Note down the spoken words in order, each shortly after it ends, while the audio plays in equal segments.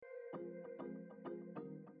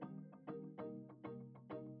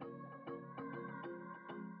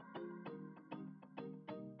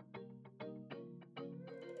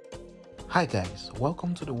Hi guys,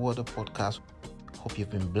 welcome to the Water Podcast. Hope you've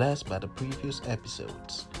been blessed by the previous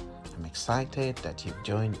episodes. I'm excited that you've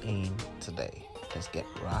joined in today. Let's get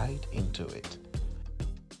right into it.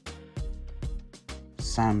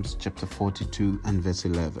 Psalms chapter 42 and verse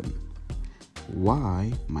 11.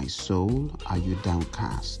 Why, my soul, are you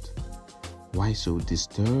downcast? Why so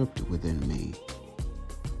disturbed within me?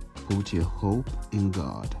 Put your hope in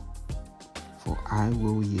God, for I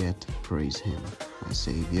will yet praise him, my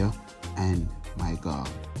Savior and my God.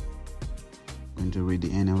 I'm going to read the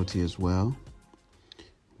NLT as well.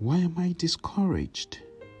 Why am I discouraged?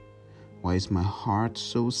 Why is my heart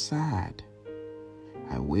so sad?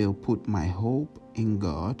 I will put my hope in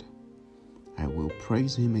God. I will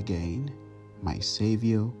praise him again, my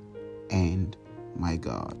Savior and my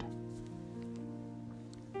God.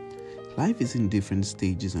 Life is in different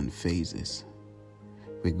stages and phases.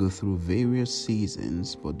 We go through various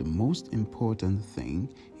seasons, but the most important thing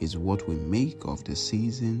is what we make of the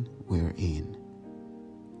season we're in.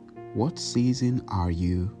 What season are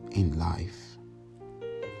you in life?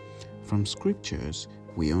 From scriptures,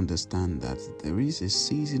 we understand that there is a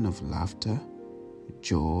season of laughter,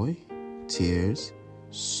 joy, tears,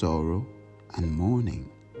 sorrow, and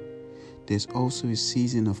mourning. There's also a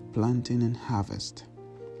season of planting and harvest.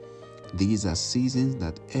 These are seasons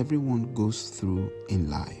that everyone goes through in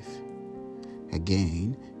life.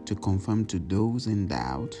 Again, to confirm to those in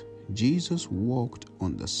doubt, Jesus walked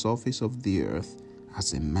on the surface of the earth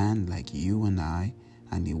as a man like you and I,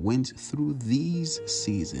 and he went through these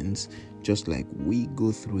seasons just like we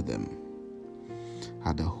go through them.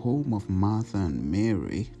 At the home of Martha and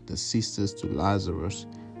Mary, the sisters to Lazarus,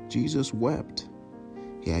 Jesus wept.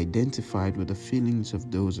 He identified with the feelings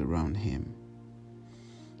of those around him.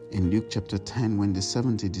 In Luke chapter 10, when the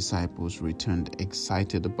 70 disciples returned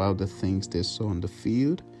excited about the things they saw on the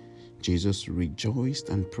field, Jesus rejoiced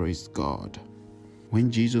and praised God.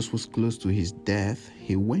 When Jesus was close to his death,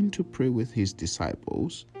 he went to pray with his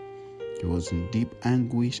disciples. He was in deep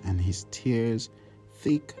anguish and his tears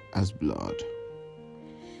thick as blood.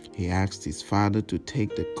 He asked his Father to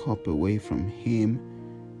take the cup away from him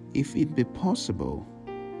if it be possible,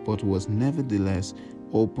 but was nevertheless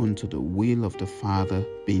open to the will of the Father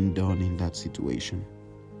being done in that situation.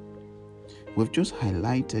 We've just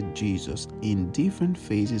highlighted Jesus in different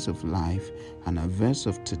phases of life, and a verse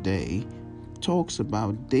of today talks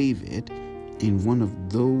about David in one of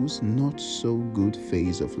those not so good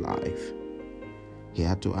phases of life. He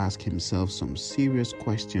had to ask himself some serious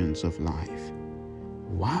questions of life.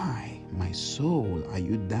 Why, my soul, are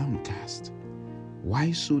you downcast?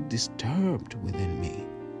 Why so disturbed within me?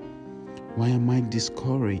 Why am I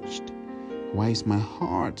discouraged? Why is my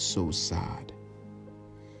heart so sad?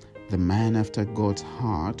 The man after God's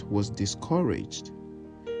heart was discouraged.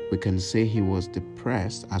 We can say he was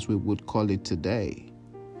depressed, as we would call it today.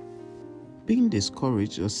 Being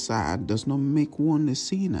discouraged or sad does not make one a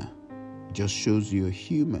sinner. It just shows you're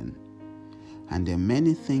human. And there are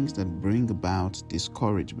many things that bring about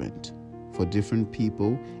discouragement. For different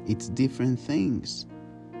people, it's different things.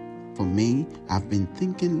 For me, I've been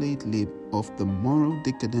thinking lately of the moral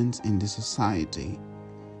decadence in the society,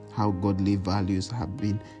 how godly values have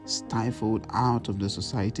been stifled out of the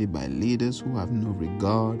society by leaders who have no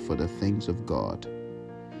regard for the things of God.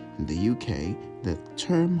 In the UK, the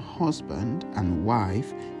term husband and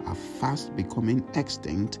wife are fast becoming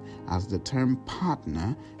extinct as the term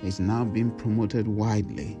partner is now being promoted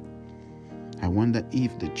widely. I wonder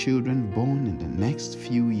if the children born in the next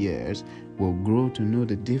few years will grow to know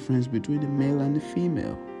the difference between a male and a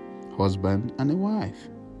female, husband and a wife.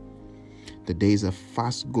 The days are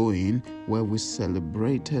fast going where we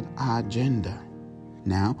celebrated our gender.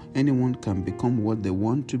 Now anyone can become what they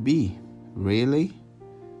want to be. Really?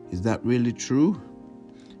 Is that really true?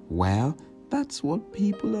 Well, that's what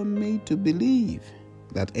people are made to believe,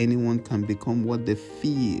 that anyone can become what they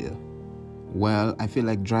feel. Well, I feel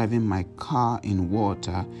like driving my car in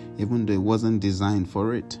water even though it wasn't designed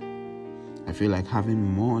for it. I feel like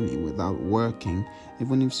having money without working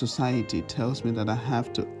even if society tells me that I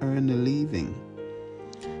have to earn a living.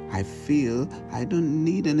 I feel I don't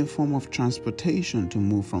need any form of transportation to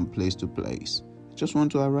move from place to place. I just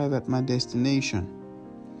want to arrive at my destination.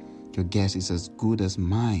 Your guess is as good as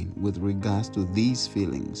mine with regards to these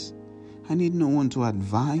feelings. I need no one to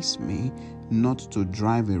advise me not to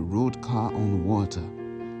drive a road car on water,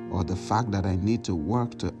 or the fact that I need to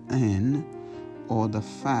work to earn, or the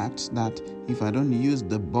fact that if I don't use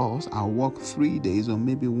the bus, I'll walk 3 days or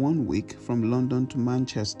maybe 1 week from London to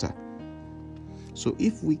Manchester. So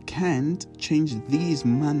if we can't change these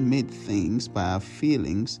man-made things by our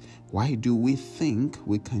feelings, why do we think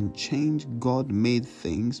we can change God-made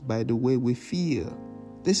things by the way we feel?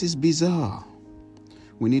 This is bizarre.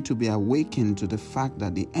 We need to be awakened to the fact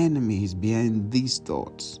that the enemy is behind these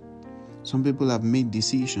thoughts. Some people have made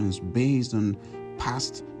decisions based on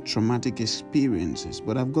past traumatic experiences,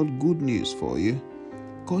 but I've got good news for you.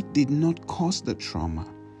 God did not cause the trauma.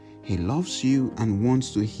 He loves you and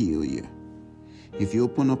wants to heal you. If you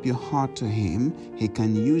open up your heart to Him, He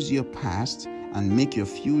can use your past and make your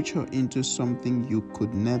future into something you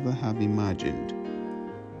could never have imagined.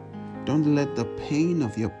 Don't let the pain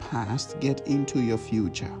of your past get into your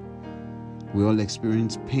future. We all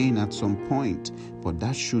experience pain at some point, but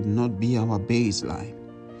that should not be our baseline.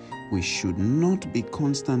 We should not be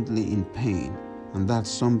constantly in pain, and that's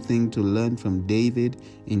something to learn from David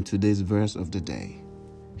in today's verse of the day.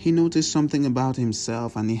 He noticed something about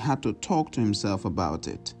himself and he had to talk to himself about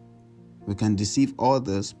it. We can deceive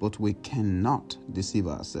others, but we cannot deceive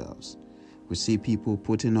ourselves. We see people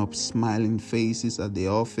putting up smiling faces at the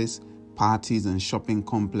office, parties and shopping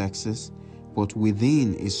complexes, but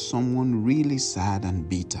within is someone really sad and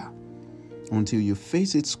bitter. Until you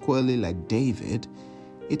face it squarely like David,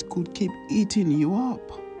 it could keep eating you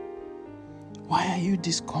up. Why are you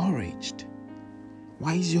discouraged?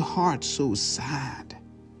 Why is your heart so sad?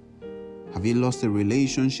 Have you lost a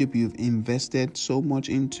relationship you've invested so much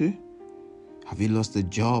into? Have you lost a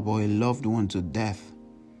job or a loved one to death?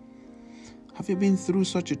 Have you been through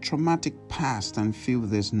such a traumatic past and feel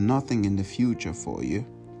there's nothing in the future for you?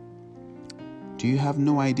 Do you have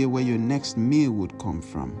no idea where your next meal would come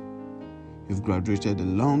from? You've graduated a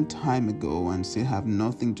long time ago and still have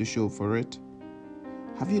nothing to show for it?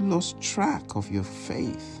 Have you lost track of your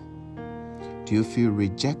faith? Do you feel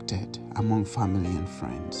rejected among family and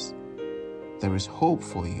friends? There is hope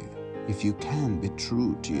for you if you can be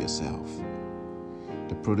true to yourself.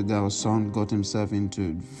 The prodigal son got himself into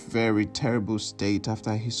a very terrible state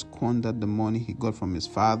after he squandered the money he got from his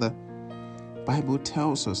father. Bible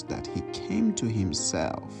tells us that he came to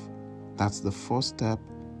himself. That's the first step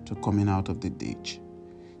to coming out of the ditch.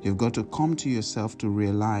 You've got to come to yourself to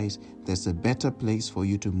realize there's a better place for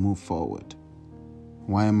you to move forward.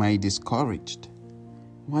 Why am I discouraged?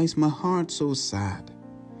 Why is my heart so sad?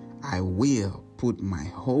 I will put my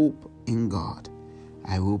hope in God.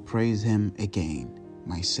 I will praise Him again,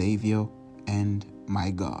 my Savior and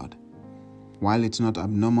my God. While it's not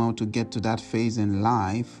abnormal to get to that phase in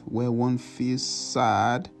life where one feels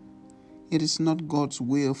sad, it is not God's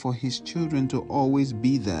will for His children to always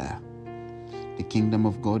be there. The kingdom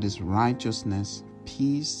of God is righteousness,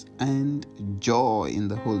 peace, and joy in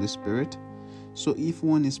the Holy Spirit. So if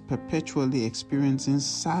one is perpetually experiencing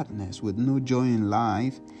sadness with no joy in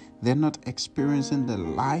life, they're not experiencing the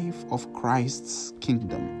life of Christ's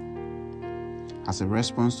kingdom. As a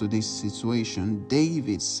response to this situation,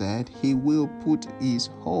 David said he will put his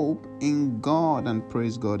hope in God and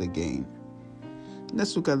praise God again.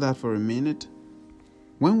 Let's look at that for a minute.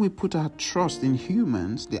 When we put our trust in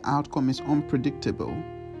humans, the outcome is unpredictable.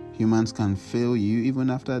 Humans can fail you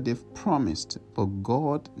even after they've promised, but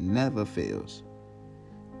God never fails.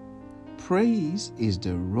 Praise is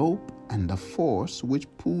the rope and the force which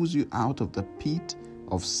pulls you out of the pit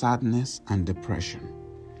of sadness and depression.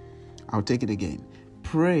 I'll take it again.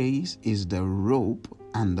 Praise is the rope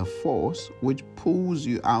and the force which pulls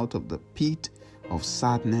you out of the pit of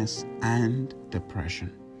sadness and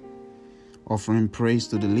depression. Offering praise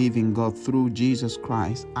to the living God through Jesus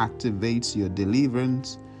Christ activates your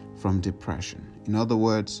deliverance from depression. In other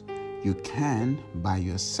words, you can, by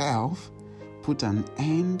yourself, put an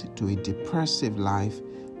end to a depressive life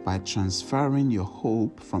by transferring your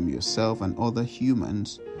hope from yourself and other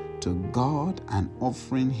humans to God and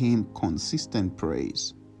offering Him consistent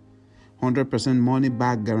praise. 100% money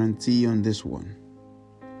back guarantee on this one.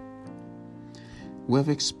 We have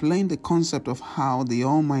explained the concept of how the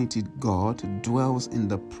Almighty God dwells in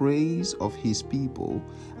the praise of His people,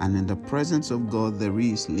 and in the presence of God there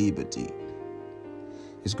is liberty.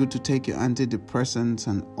 It's good to take your antidepressants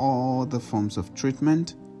and all the forms of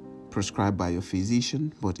treatment prescribed by your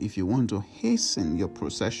physician, but if you want to hasten your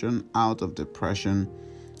procession out of depression,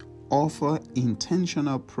 offer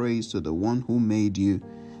intentional praise to the one who made you,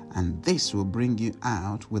 and this will bring you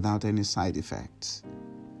out without any side effects.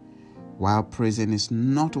 While praising is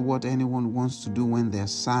not what anyone wants to do when they're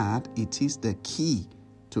sad, it is the key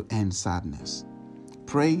to end sadness.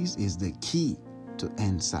 Praise is the key to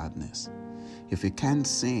end sadness. If you can't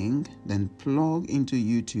sing, then plug into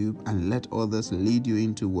YouTube and let others lead you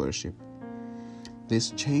into worship.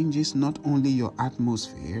 This changes not only your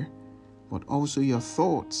atmosphere, but also your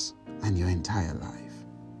thoughts and your entire life.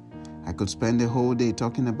 I could spend the whole day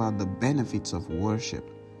talking about the benefits of worship,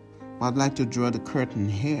 but I'd like to draw the curtain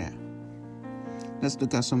here. Let's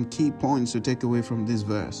look at some key points to take away from this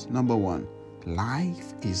verse. Number 1,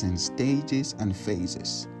 life is in stages and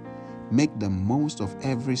phases. Make the most of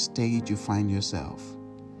every stage you find yourself.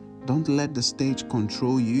 Don't let the stage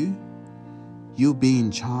control you. You be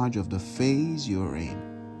in charge of the phase you're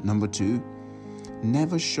in. Number 2,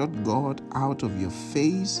 never shut God out of your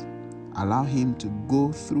phase. Allow Him to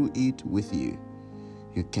go through it with you.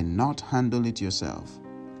 You cannot handle it yourself.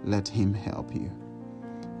 Let Him help you.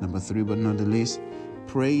 Number 3, but not the least,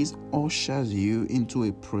 praise ushers you into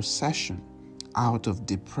a procession out of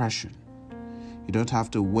depression. You don't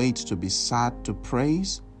have to wait to be sad to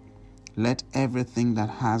praise. Let everything that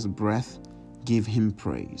has breath give Him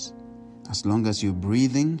praise. As long as you're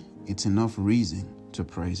breathing, it's enough reason to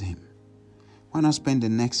praise Him. Why not spend the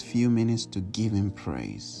next few minutes to give Him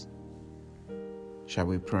praise? Shall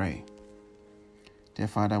we pray? Dear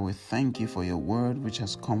Father, we thank You for Your word which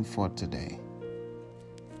has come forth today.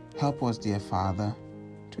 Help us, dear Father,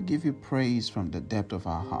 to give You praise from the depth of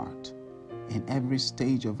our heart. In every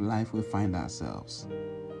stage of life we find ourselves.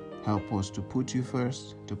 Help us to put You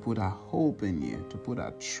first, to put our hope in You, to put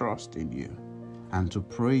our trust in You, and to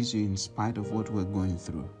praise You in spite of what we're going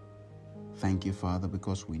through. Thank You, Father,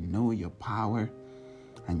 because we know Your power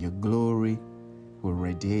and Your glory will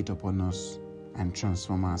radiate upon us and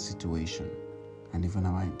transform our situation and even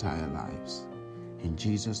our entire lives. In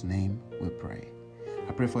Jesus' name we pray.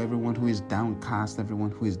 I pray for everyone who is downcast,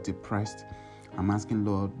 everyone who is depressed. I'm asking,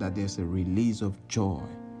 Lord, that there's a release of joy.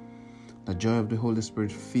 The joy of the Holy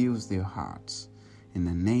Spirit fills their hearts. In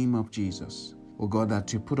the name of Jesus. Oh God,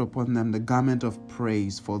 that You put upon them the garment of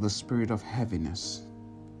praise for the spirit of heaviness.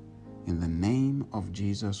 In the name of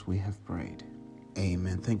Jesus we have prayed.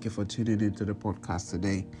 Amen. Thank you for tuning into the podcast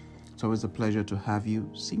today. It's always a pleasure to have you.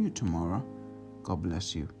 See you tomorrow. God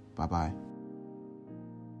bless you. Bye-bye.